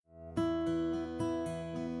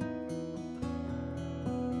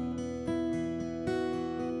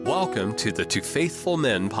Welcome to the To Faithful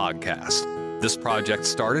Men podcast. This project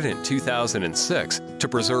started in 2006 to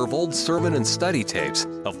preserve old sermon and study tapes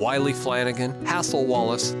of Wiley Flanagan, Hassel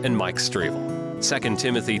Wallace, and Mike Strevel. 2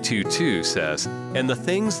 Timothy 2:2 says, "And the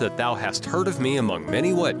things that thou hast heard of me among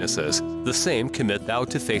many witnesses, the same commit thou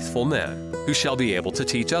to faithful men, who shall be able to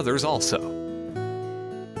teach others also."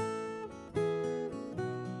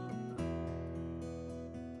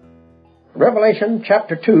 Revelation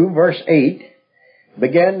chapter 2, verse 8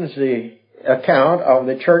 begins the account of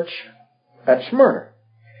the church at Smyrna.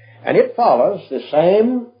 And it follows the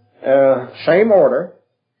same order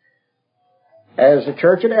as the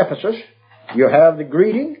church at Ephesus. You have the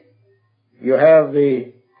greeting, you have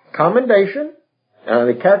the commendation,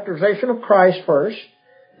 the characterization of Christ first,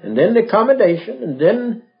 and then the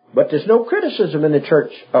commendation, but there's no criticism in the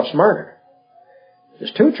church of Smyrna.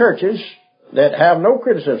 There's two churches that have no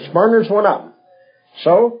criticism. Smyrna's one of them.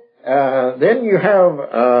 So, then you have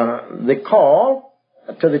the call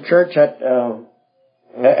to the church at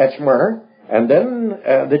Smyrna, and then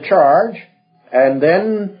the charge, and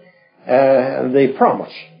then the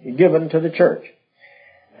promise given to the church.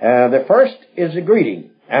 The first is the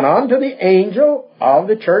greeting. "And unto the angel of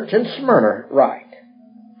the church in Smyrna write,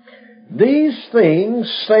 These things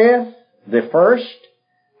saith the first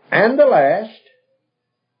and the last,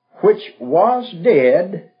 which was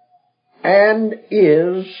dead and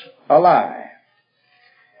is alive."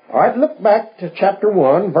 All right, look back to chapter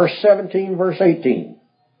 1, verse 17, verse 18.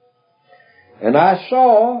 "And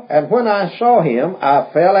when I saw him, I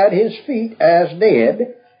fell at his feet as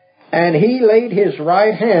dead, and he laid his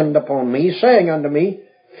right hand upon me, saying unto me,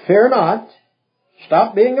 Fear not,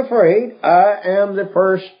 stop being afraid, I am the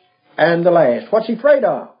first and the last." What's he afraid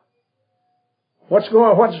of? What's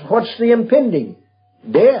the impending?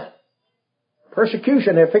 Death.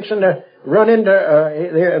 Persecution. They're fixing to run into,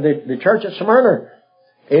 the church at Smyrna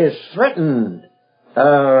is threatened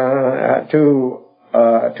to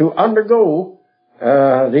undergo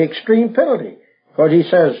the extreme penalty. Because he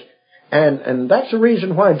says, and that's the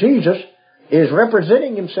reason why Jesus is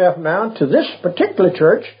representing himself now to this particular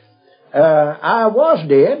church. I was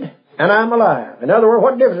dead and I'm alive. In other words,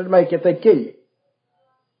 what difference does it make if they kill you?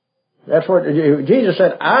 That's what Jesus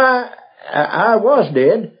said. I was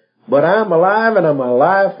dead, but I'm alive, and I'm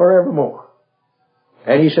alive forevermore.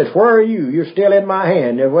 And he says, where are you? You're still in my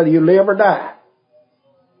hand, whether you live or die.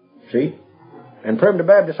 See? And Primitive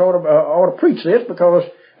Baptists ought to preach this, because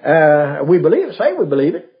we believe it, say we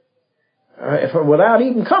believe it, without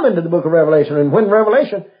even coming to the book of Revelation. And when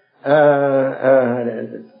Revelation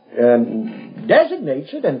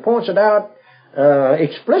designates it and points it out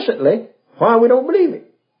explicitly, why we don't believe it.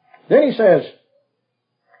 Then he says,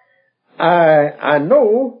 I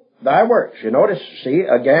know thy works. You notice, see,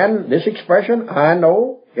 again, this expression, I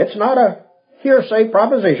know, it's not a hearsay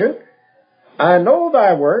proposition. I know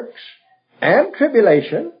thy works, and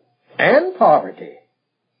tribulation, and poverty,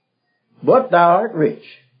 but thou art rich.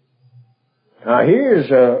 Now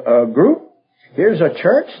here's a group, here's a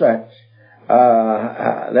church that's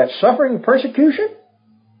suffering persecution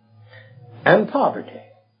and poverty.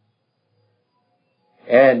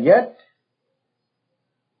 And yet,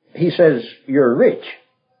 he says, you're rich.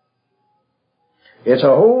 It's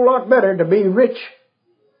a whole lot better to be rich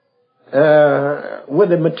with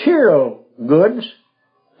the material goods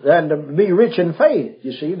than to be rich in faith.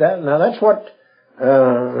 You see that? Now that's what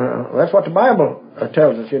the Bible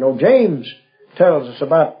tells us. You know, James tells us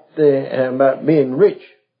about being rich.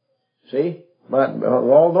 See, but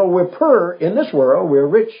although we're poor in this world, we're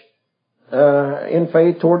rich in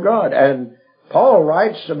faith toward God. And Paul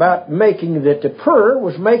writes about that the poor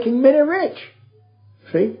was making many rich.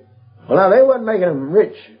 See? Well, now, they wasn't making them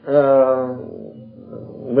rich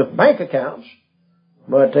with bank accounts,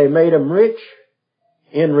 but they made them rich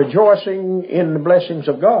in rejoicing in the blessings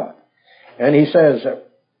of God. And he says,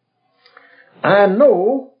 I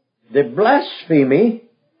know the blasphemy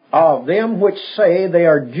of them which say they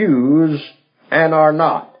are Jews and are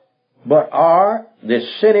not, but are the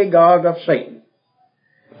synagogue of Satan.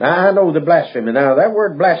 Now, I know the blasphemy. Now, that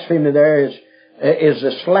word blasphemy there is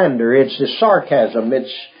the slander, it's the sarcasm,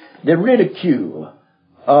 it's the ridicule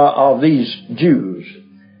of these Jews,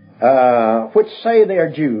 which say they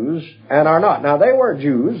are Jews and are not. Now, they were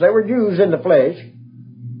Jews in the flesh,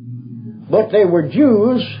 but they were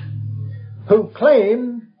Jews who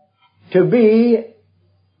claimed to be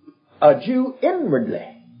a Jew inwardly.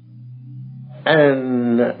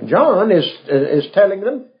 And John is telling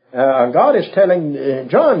them, God is telling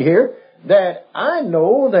John here, that I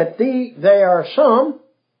know that there are some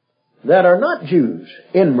that are not Jews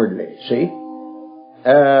inwardly, see.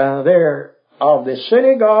 They're of the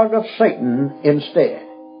synagogue of Satan instead.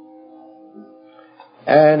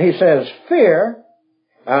 And he says, fear,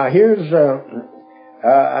 notice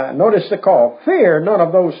the call, fear none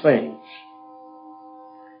of those things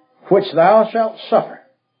which thou shalt suffer.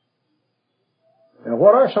 Now,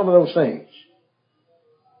 what are some of those things?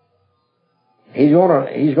 He's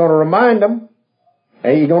going to remind them,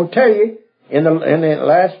 and he's going to tell you in the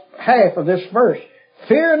last half of this verse,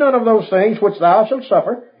 fear none of those things which thou shalt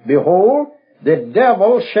suffer. Behold, the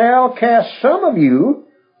devil shall cast some of you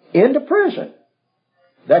into prison,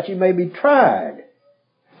 that ye may be tried,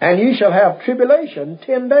 and ye shall have tribulation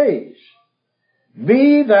 10 days.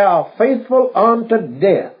 Be thou faithful unto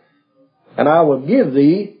death, and I will give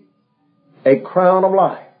thee a crown of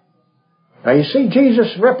life. Now you see,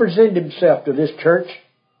 Jesus represented himself to this church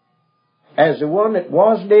as the one that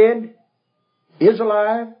was dead, is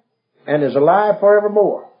alive, and is alive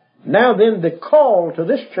forevermore. Now then, the call to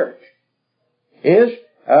this church is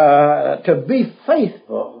to be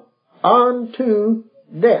faithful unto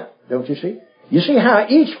death. Don't you see? You see how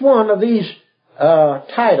each one of these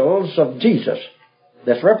titles of Jesus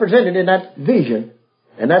that's represented in that vision,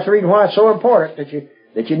 and that's the reason why it's so important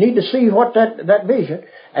that you need to see what that vision,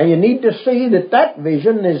 and you need to see that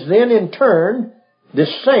vision is then in turn the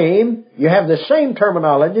same, you have the same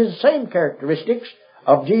terminology, the same characteristics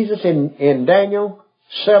of Jesus in Daniel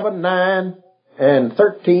 7, 9, and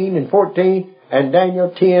 13, and 14, and Daniel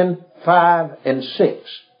 10, 5, and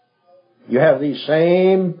 6. You have these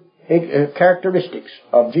same characteristics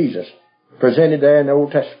of Jesus presented there in the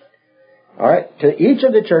Old Testament. All right, to each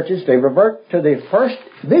of the churches, they revert to the first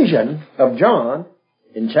vision of John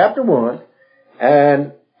in chapter 1,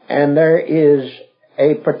 and there is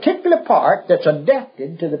a particular part that's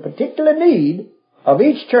adapted to the particular need of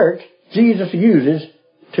each church Jesus uses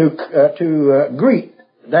to greet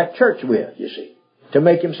that church with, you see, to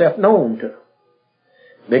make himself known to them.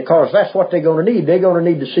 Because that's what they're going to need. They're going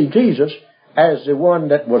to need to see Jesus as the one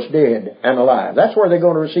that was dead and alive. That's where they're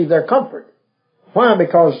going to receive their comfort. Why?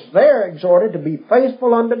 Because they're exhorted to be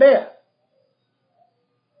faithful unto death.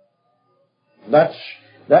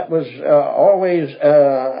 That was always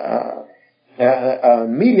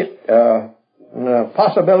immediate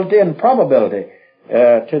possibility and probability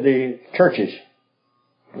to the churches.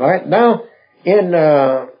 All right. Now,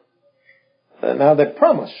 now the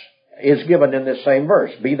promise is given in this same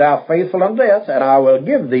verse: "Be thou faithful unto death, and I will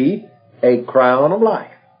give thee a crown of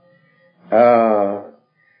life."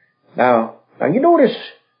 Now you notice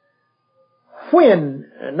when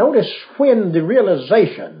the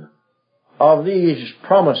realization of these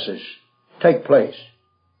promises take place.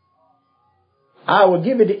 I will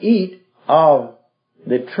give you to eat of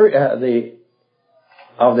the tree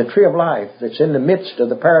of life that's in the midst of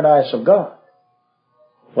the paradise of God.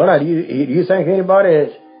 Well, now, do you think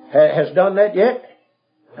anybody has done that yet?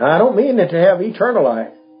 I don't mean that to have eternal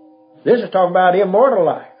life. This is talking about immortal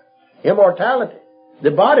life, immortality.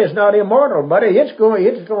 The body is not immortal, buddy. It's going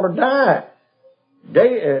to die.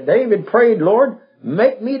 David prayed, "Lord,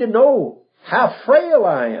 make me to know how frail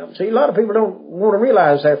I am." See, a lot of people don't want to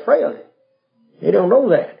realize their frailty. They don't know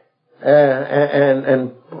that.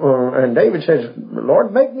 And David says,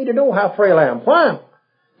 "Lord, make me to know how frail I am." Why?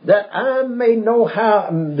 That I may know how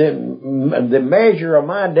the measure of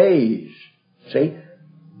my days. See?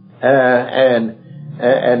 And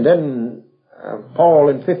then Paul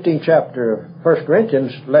in 15th chapter of 1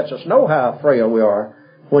 Corinthians lets us know how frail we are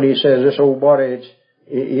when he says this old body,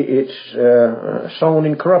 it's sown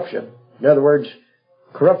in corruption. In other words,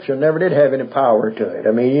 corruption never did have any power to it.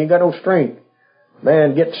 I mean, you ain't got no strength.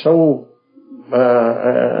 Man gets so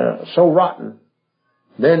rotten.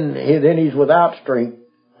 Then he's without strength,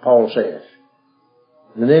 Paul says.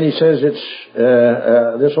 And then he says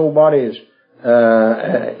this old body is,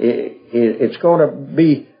 it's going to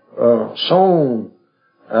be sown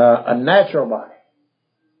a natural body.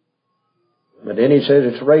 But then he says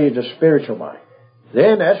it's raised a spiritual body.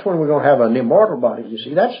 Then that's when we're going to have an immortal body. You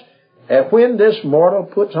see, that's when this mortal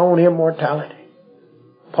puts on immortality.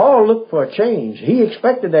 Paul looked for a change. He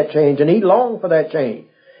expected that change, and he longed for that change.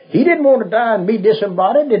 He didn't want to die and be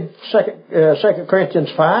disembodied in 2 Corinthians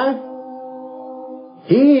 5.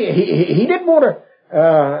 He didn't want to...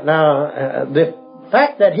 the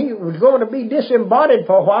fact that he was going to be disembodied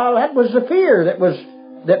for a while, that was the fear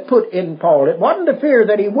that put in Paul. It wasn't the fear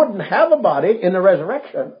that he wouldn't have a body in the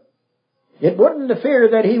resurrection. It wasn't the fear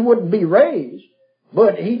that he wouldn't be raised.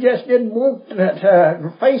 But he just didn't want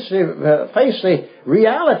to face the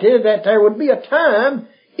reality that there would be a time,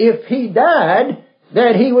 if he died,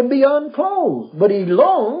 that he would be unclothed. But he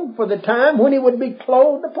longed for the time when he would be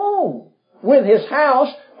clothed upon with his house,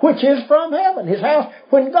 which is from heaven. His house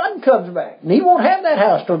when God comes back. And he won't have that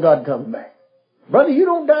house till God comes back. Brother, you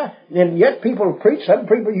don't die. And yet people preach,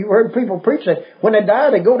 you've heard people preach that when they die,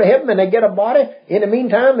 they go to heaven and they get a body. In the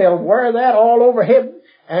meantime, they'll wear that all over heaven.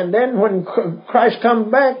 And then when Christ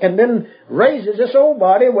comes back and then raises this old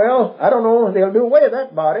body, well, I don't know, they'll do away with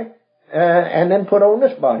that body, and then put on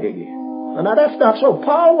this body again. Now that's not so.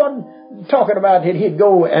 Paul wasn't talking about that he'd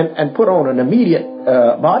go and put on an immediate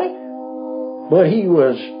body, but he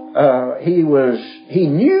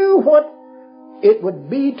knew what it would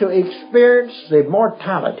be to experience the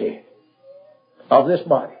mortality of this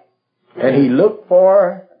body. And he looked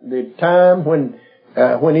for the time when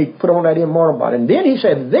he put on that immortal body. And then he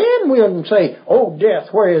said, then we'll say, "O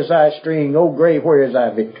death, where is thy sting? O grave, where is thy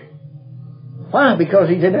victory?" Why? Because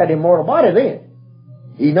he's in that immortal body then.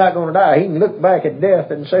 He's not going to die. He can look back at death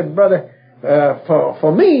and say, "Brother,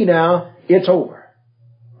 for me now, it's over."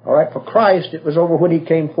 All right, for Christ, it was over when he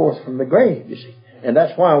came forth from the grave, you see. And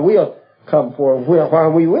that's why we'll come forth, why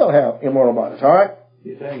we will have immortal bodies. All right?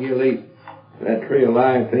 You think he'll eat that tree of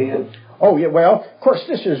life then? Oh, yeah, well, of course,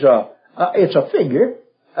 this is it's a figure,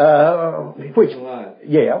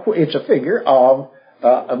 it's a figure of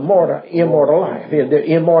immortal life, the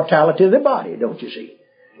immortality of the body, don't you see?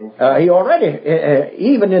 He already,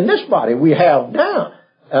 even in this body, we have now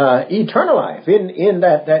eternal life in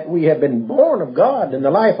that we have been born of God in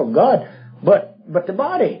the life of God, but the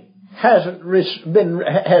body hasn't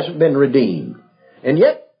been redeemed, and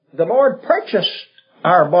yet the Lord purchased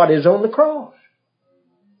our bodies on the cross.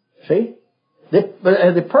 See,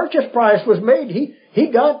 the purchase price was made. He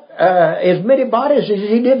got as many bodies as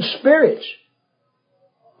he did spirits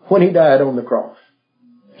when he died on the cross.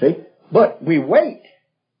 See, but we wait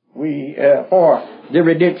for the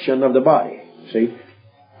redemption of the body. See,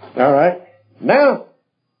 all right. Now,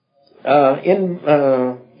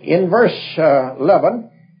 in verse 11,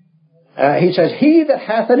 he says, "He that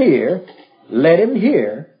hath an ear, let him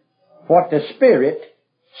hear what the Spirit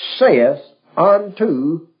saith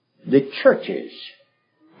unto the churches."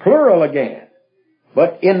 Plural again.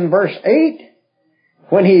 But in verse 8,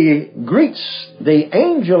 when he greets the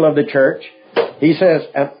angel of the church, he says,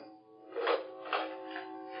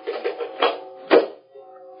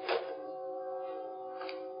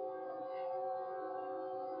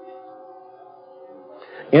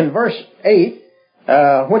 in verse 8,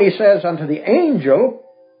 when he says unto the angel,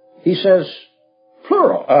 he says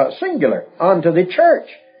plural, singular, unto the church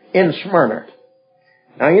in Smyrna.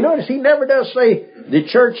 Now you notice he never does say the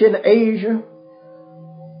church in Asia.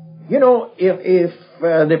 You know, if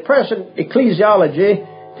the present ecclesiology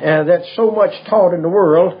that's so much taught in the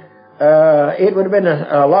world, it would have been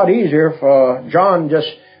a lot easier for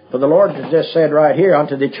the Lord to just said right here,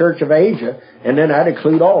 unto the church of Asia, and then I'd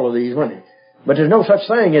include all of these, wouldn't it? But there's no such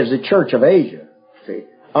thing as the church of Asia. See,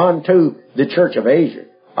 unto the church of Asia,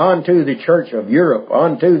 unto the church of Europe,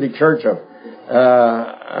 unto the church of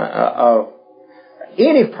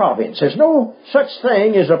any province. There's no such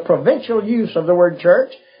thing as a provincial use of the word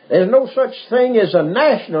church. There's no such thing as a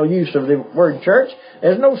national use of the word church.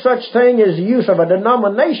 There's no such thing as the use of a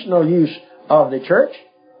denominational use of the church,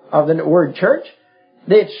 of the word church.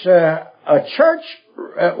 It's a church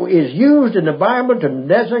is used in the Bible to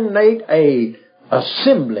designate a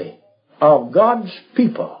assembly of God's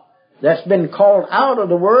people that's been called out of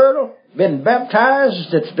the world, been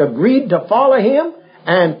baptized, that's agreed to follow Him,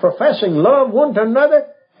 and professing love one to another,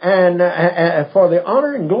 and for the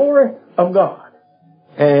honor and glory of God.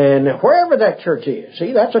 And wherever that church is,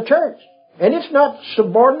 see, that's a church. And it's not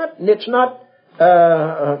subordinate, and it's not,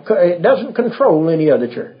 it doesn't control any other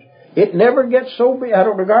church. It never gets so big,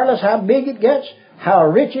 regardless how big it gets, how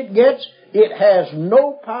rich it gets, it has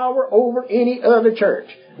no power over any other church.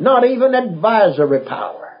 Not even advisory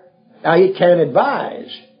power. Now, it can advise.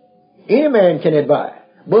 Any man can advise.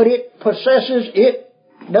 But it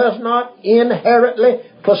does not inherently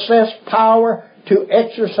possess power to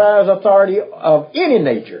exercise authority of any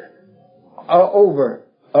nature over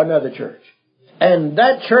another church. And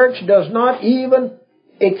that church does not even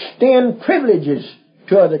extend privileges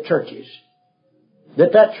to other churches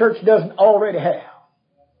that church doesn't already have.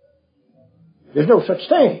 There's no such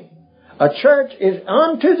thing. A church is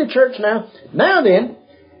unto the church now. Now then,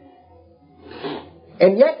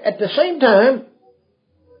 and yet at the same time,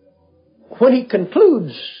 when he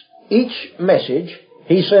concludes each message,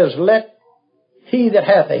 he says, "Let he that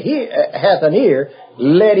hath an ear,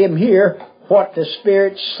 let him hear what the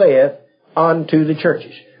Spirit saith unto the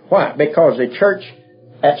churches." Why? Because the church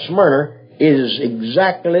at Smyrna is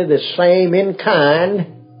exactly the same in kind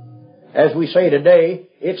as we say today.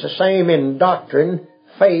 It's the same in doctrine,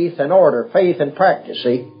 faith and order, faith and practice.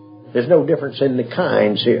 See, there's no difference in the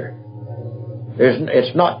kinds here.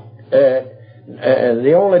 It's not.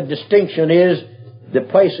 The only distinction is the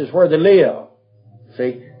places where they live.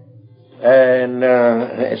 See? And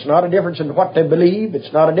it's not a difference in what they believe.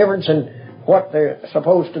 It's not a difference in what they're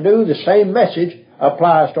supposed to do. The same message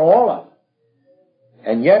applies to all of them.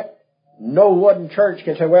 And yet, no one church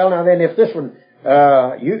can say, well, now then, if this one,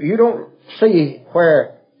 you don't see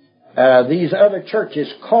where these other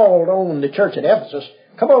churches called on the church at Ephesus,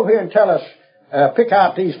 come over here and tell us, pick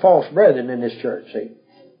out these false brethren in this church, see.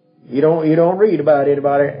 You don't read about it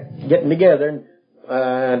getting together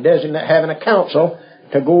and having a council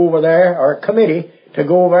to go over there, or a committee to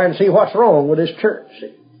go over and see what's wrong with this church,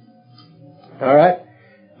 see. All right?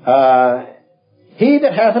 He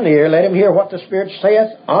that hath an ear, let him hear what the Spirit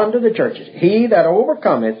saith unto the churches. He that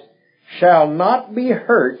overcometh shall not be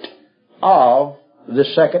hurt of the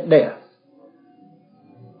second death.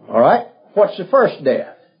 All right? What's the first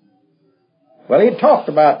death? Well, he talked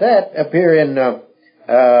about that up here in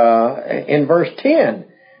verse 10.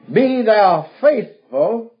 Be thou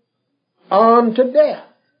faithful unto death.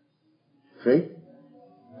 See?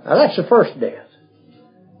 Now that's the first death.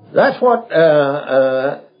 That's what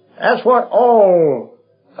all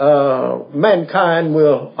mankind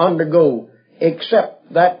will undergo,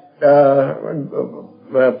 except that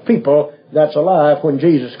people that's alive when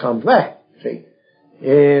Jesus comes back. See?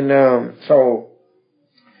 And so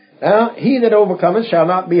now he that overcometh shall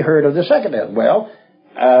not be hurt of the second death. Well,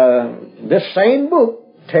 this same book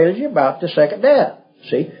tells you about the second death.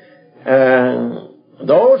 See?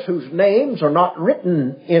 Those whose names are not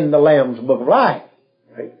written in the Lamb's book of life.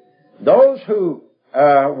 Right? Those who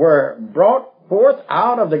were brought forth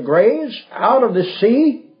out of the graves, out of the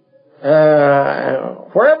sea,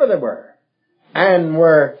 wherever they were, and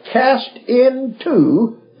were cast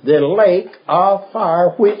into the lake of fire,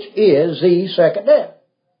 which is the second death.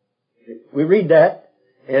 We read that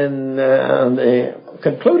in the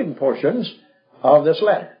concluding portions of this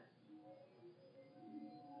letter.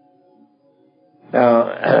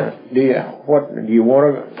 Now, do you want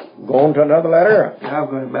to go on to another letter? I've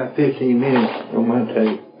got about 15 minutes on my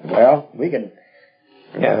tape. Well, we can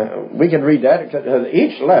read that.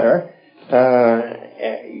 Each letter,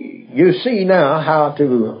 you see now how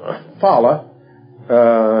to follow,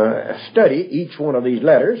 study each one of these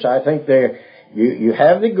letters. I think you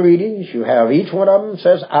have the greetings. You have each one of them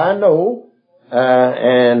says, I know,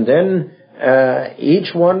 and then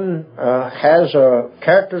each one has a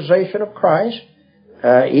characterization of Christ.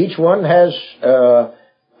 Each one has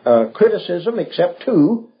criticism except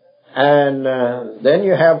two. And then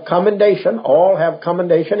you have commendation. All have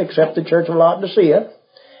commendation except the Church of Laodicea.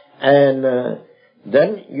 And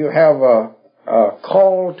then you have a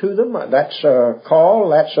call to them. That's a call.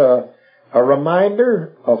 That's a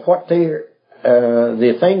reminder of what the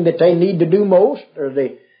thing that they need to do most, or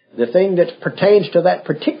the thing that pertains to that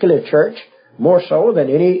particular church more so than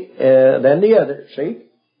than the other. See.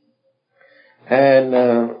 And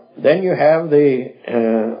then you have the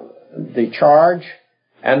charge,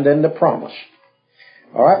 and then the promise.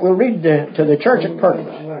 All right, we'll read to the church at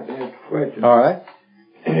Pergamos. I'd like to ask a question. All right.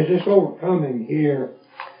 Is this overcoming here,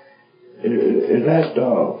 is that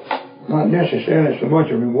not necessarily so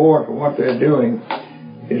much a reward for what they're doing,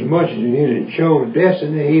 as much as it shows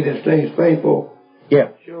destiny? He that stays faithful, yeah,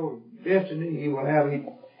 shows destiny. He'll have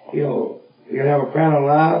a crown of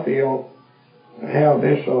life. He'll have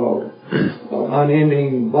this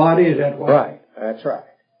unending body. Is that what? Right. That's right.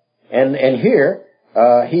 And here,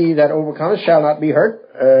 he that overcometh shall not be hurt,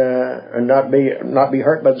 and not be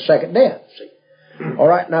hurt by the second death. See. All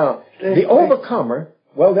right. Now, the overcomer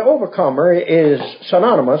is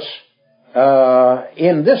synonymous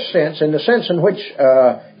in this sense, in the sense in which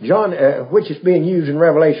John, which is being used in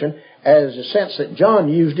Revelation, as the sense that John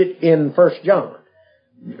used it in 1 John.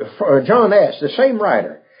 John asked, the same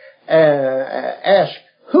writer asked,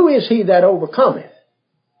 who is he that overcometh?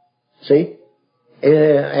 See?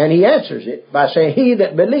 And he answers it by saying, he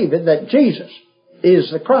that believeth that Jesus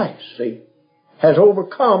is the Christ, see, has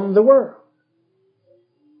overcome the world.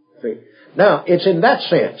 See? Now, it's in that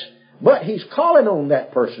sense. But he's calling on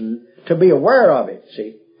that person to be aware of it,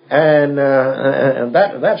 see. And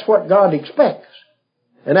that's what God expects.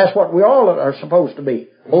 And that's what we all are supposed to be,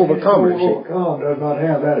 overcomers. Overcome does not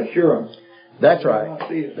have that assurance. That's right.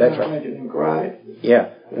 That's right. In Christ. Yeah.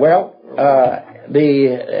 Well,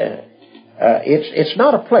 it's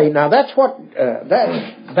not a play. Now that's what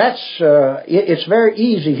it's very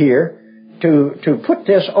easy here to put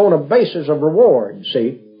this on a basis of reward.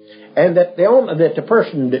 See, and that the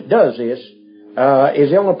person that does this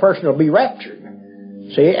is the only person who'll be raptured.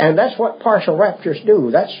 See, and that's what partial raptures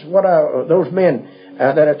do. That's what those men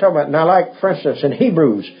that are talking about now. Like for instance in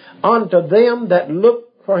Hebrews, unto them that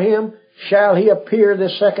look for him shall he appear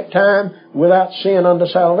this second time without sin unto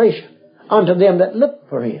salvation, unto them that look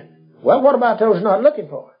for him. Well, what about those not looking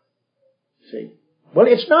for him? See? Well,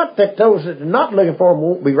 it's not that those that are not looking for him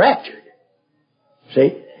won't be raptured.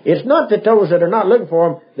 See? It's not that those that are not looking for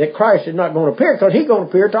him, that Christ is not going to appear, because he's going to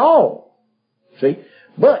appear to all. See?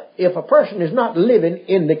 But if a person is not living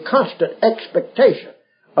in the constant expectation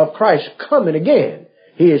of Christ coming again,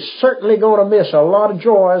 he is certainly going to miss a lot of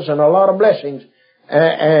joys and a lot of blessings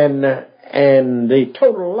and the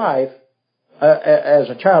total life as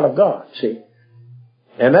a child of God. See?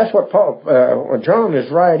 And that's what John is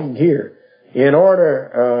writing here, in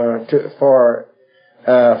order for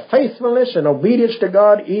faithfulness and obedience to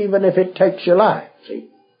God, even if it takes your life. See?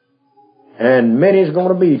 And many is going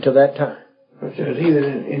to be to that time. It says, he that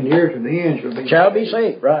endures to the end shall be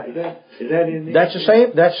saved. Right. Is that in the That's the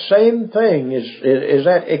same thing is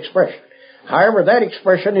that expression. However, that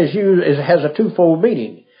expression is used, has a twofold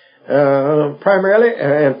meaning. Primarily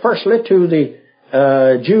and firstly to the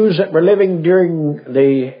Jews that were living during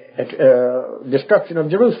the destruction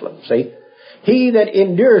of Jerusalem. See? He that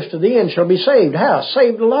endures to the end shall be saved. How?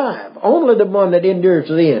 Saved alive. Only the one that endures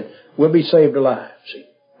to the end will be saved alive. See?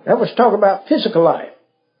 That was talking about physical life.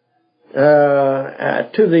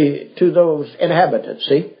 To those inhabitants,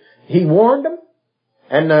 see? He warned them,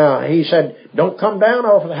 and he said, don't come down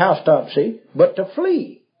off of the housetop, see? But to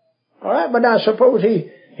flee. All right, but now suppose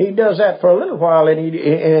he does that for a little while, and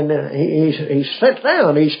he sits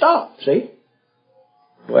down, he stops, see?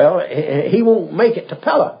 Well, he won't make it to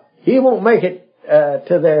Pella. He won't make it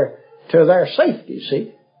to their safety,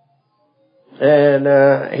 see? And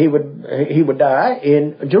he would die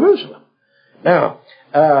in Jerusalem. Now,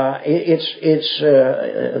 the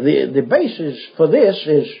basis for this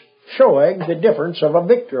is showing the difference of a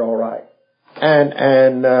victor, all right, and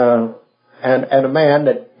a man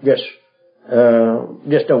that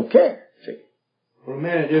just don't care. See? Well, a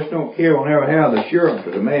man that just don't care will never have the assurance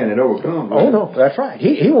of the man that overcomes. Oh no, that's right.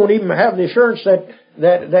 He won't even have the assurance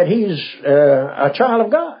that he's a child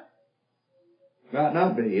of God. Might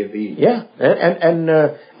not be if he. Yeah, and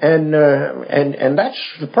that's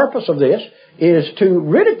the purpose of this, is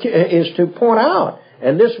to point out,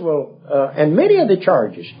 and this will, and many of the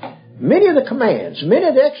charges, many of the commands, many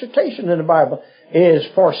of the exhortation in the Bible is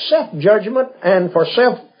for self-judgment and for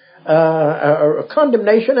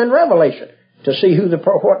self-condemnation and revelation, to see who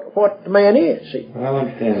what the man is. See? I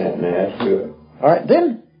understand that now. That's good. All right,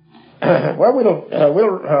 then, well, we'll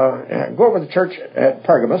go over the church at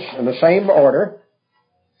Pergamos in the same order.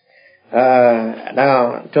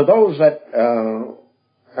 Now, to those that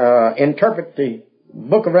interpret the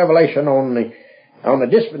book of Revelation on the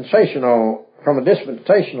dispensational, from a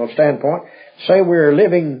dispensational standpoint, say we're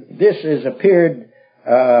living, this has appeared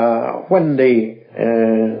when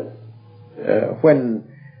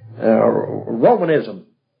Romanism,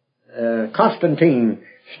 Constantine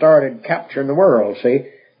started capturing the world, see,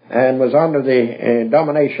 and was under the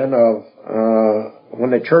domination of when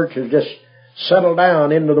the church has just settled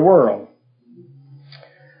down into the world.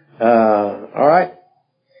 All right.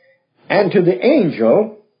 And to the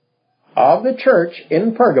angel of the church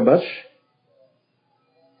in Pergamos.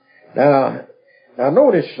 Now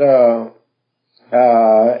notice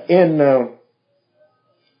in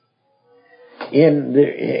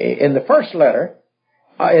the first letter,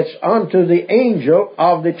 it's unto the angel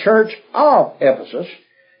of the church of Ephesus.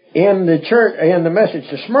 In the message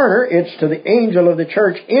to Smyrna, it's to the angel of the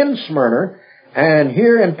church in Smyrna, and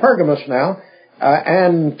here in Pergamos now,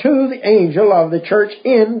 and to the angel of the church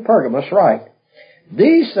in Pergamos, right.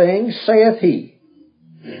 These things saith he,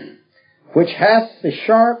 which hath the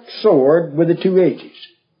sharp sword with the two edges.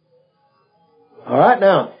 All right,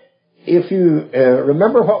 now, if you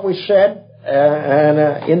remember what we said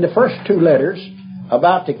in the first two letters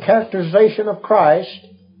about the characterization of Christ,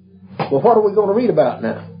 well, what are we going to read about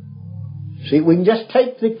now? See, we can just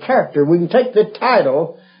take the character, we can take the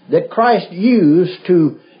title that Christ used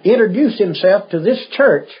to introduce himself to this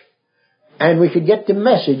church, and we could get the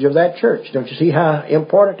message of that church. Don't you see how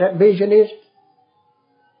important that vision is?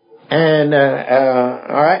 And,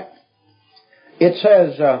 all right, it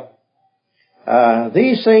says,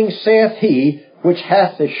 these things saith he which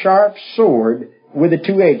hath the sharp sword with the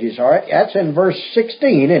two edges. All right, that's in verse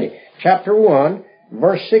 16, isn't it? Chapter 1,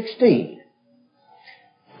 verse 16.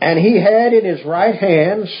 And he had in his right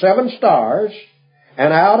hand 7 stars,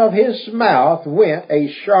 and out of his mouth went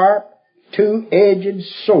a sharp, two-edged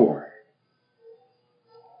sword.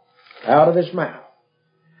 Out of his mouth.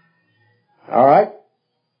 All right.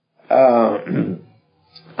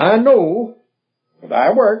 I know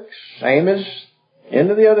thy works, same as in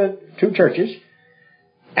the other two churches,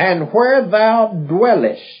 and where thou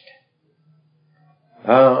dwellest.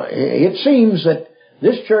 It seems that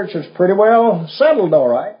this church was pretty well settled, all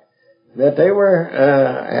right. That they were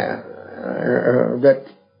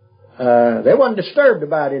they weren't disturbed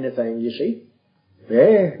about anything. You see,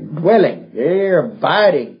 they're dwelling, they're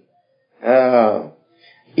abiding.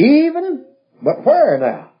 But where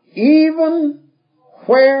now? Even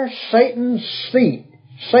where Satan's seat,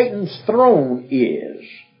 Satan's throne is.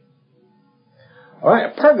 All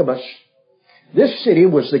right, Pergamos. This city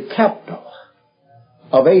was the capital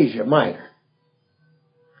of Asia Minor.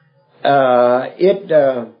 It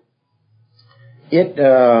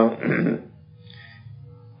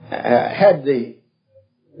had the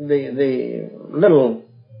little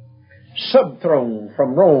sub-throne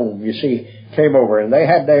from Rome, you see, came over, and they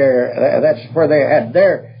had that's where they had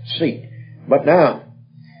their seat. But now,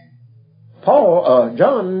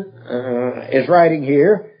 John is writing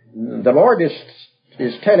here, the Lord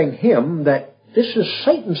is telling him that this is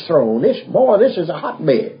Satan's throne. This is a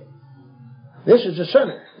hotbed. This is the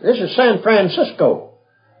center. This is San Francisco.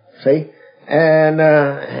 See? And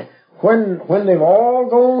when they've all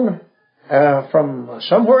gone from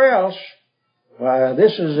somewhere else,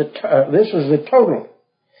 this is the total.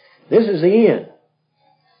 This is the end.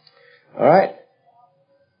 All right?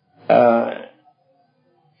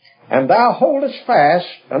 And thou holdest fast.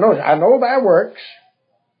 I know thy works.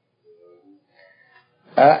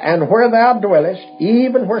 And where thou dwellest,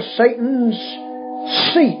 even where Satan's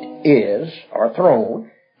seat is, or throne,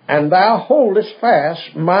 and thou holdest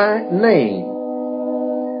fast my name,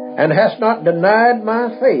 and hast not denied my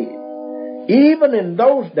faith, even in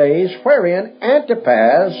those days wherein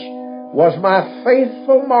Antipas was my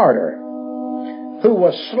faithful martyr, who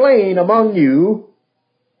was slain among you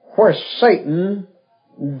where Satan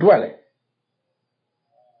dwelleth.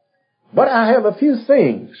 But I have a few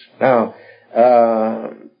things. Now,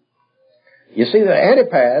 you see that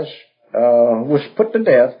Antipas was put to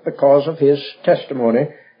death because of his testimony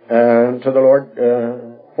to the Lord,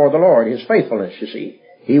 for the Lord, his faithfulness, you see.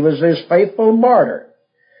 He was his faithful martyr,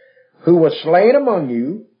 who was slain among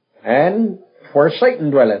you, and where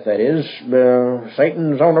Satan dwelleth, that is,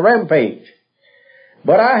 Satan's on the rampage.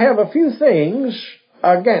 But I have a few things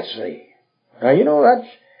against thee. Now, you know, that's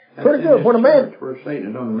pretty good. When a man... Where Satan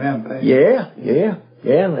is on the rampage. Yeah,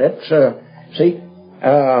 that's,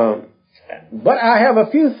 but I have a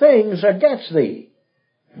few things against thee,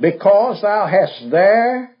 because thou hast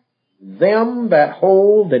there them that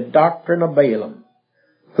hold the doctrine of Balaam,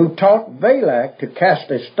 who taught Balak to cast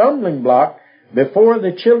a stumbling block before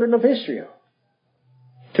the children of Israel,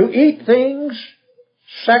 to eat things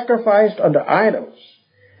sacrificed unto idols,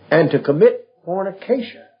 and to commit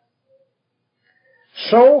fornication.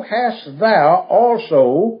 So hast thou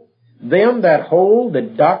also them that hold the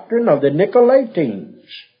doctrine of the Nicolaitans,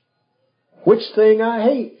 which thing I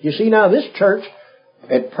hate. You see, now this church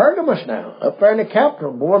at Pergamos now, up there in the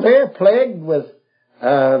capital, boy, they're plagued with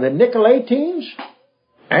the Nicolaitans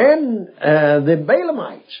and the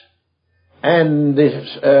Balaamites. And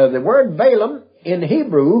the word Balaam in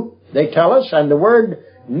Hebrew, they tell us, and the word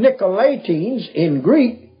Nicolaitans in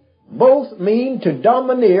Greek, both mean to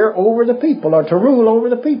domineer over the people, or to rule over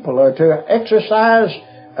the people, or to exercise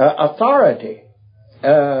authority,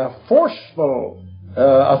 forceful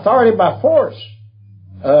authority by force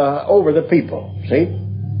over the people. See?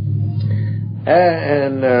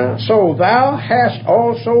 And so thou hast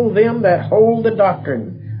also them that hold the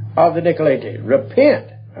doctrine of the Nicolaitans.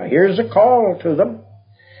 Repent. Now here's a call to them.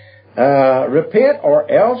 Repent, or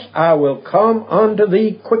else I will come unto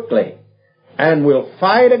thee quickly, and will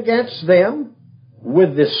fight against them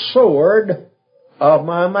with the sword of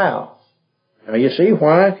my mouth. Now you see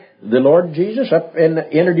why the Lord Jesus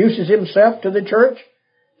introduces himself to the church.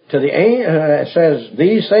 Says,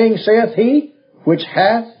 these things saith he which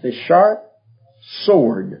hath the sharp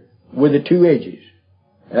sword with the two edges.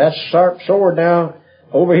 That sharp sword now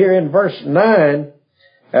over here in verse 9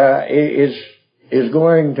 is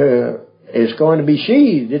going to be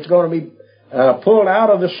sheathed. It's going to be pulled out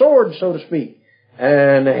of the sword, so to speak.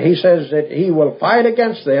 And he says that he will fight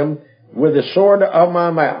against them with the sword of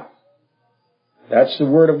my mouth. That's the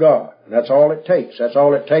word of God. That's all it takes. That's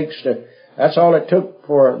all it took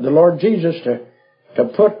for the Lord Jesus to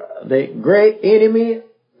put the great enemy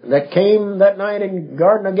that came that night in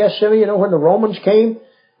Garden of Gethsemane. You know, when the Romans came,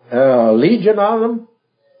 a legion of them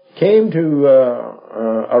came to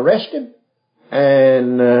arrest him.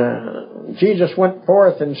 And Jesus went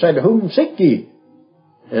forth and said, whom seek ye?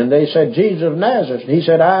 And they said, Jesus of Nazareth. And he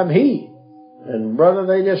said, I am he. And brother,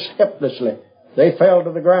 they just helplessly, they fell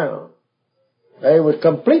to the ground. They was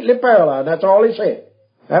completely paralyzed. That's all he said.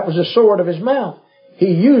 That was the sword of his mouth. He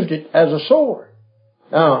used it as a sword.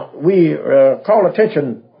 Now, we call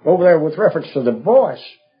attention over there with reference to the voice.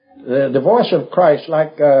 The voice of Christ,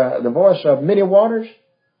 like the voice of many waters.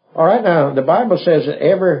 All right, now, the Bible says that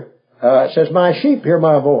it says, my sheep hear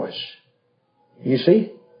my voice. You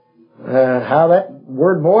see how that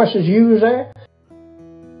word voice is used there?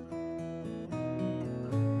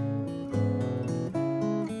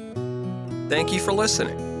 Thank you for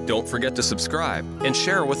listening. Don't forget to subscribe and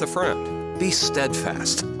share with a friend. Be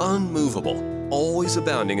steadfast, unmovable, always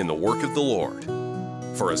abounding in the work of the Lord.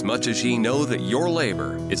 For as much as ye know that your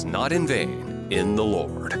labor is not in vain in the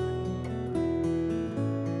Lord.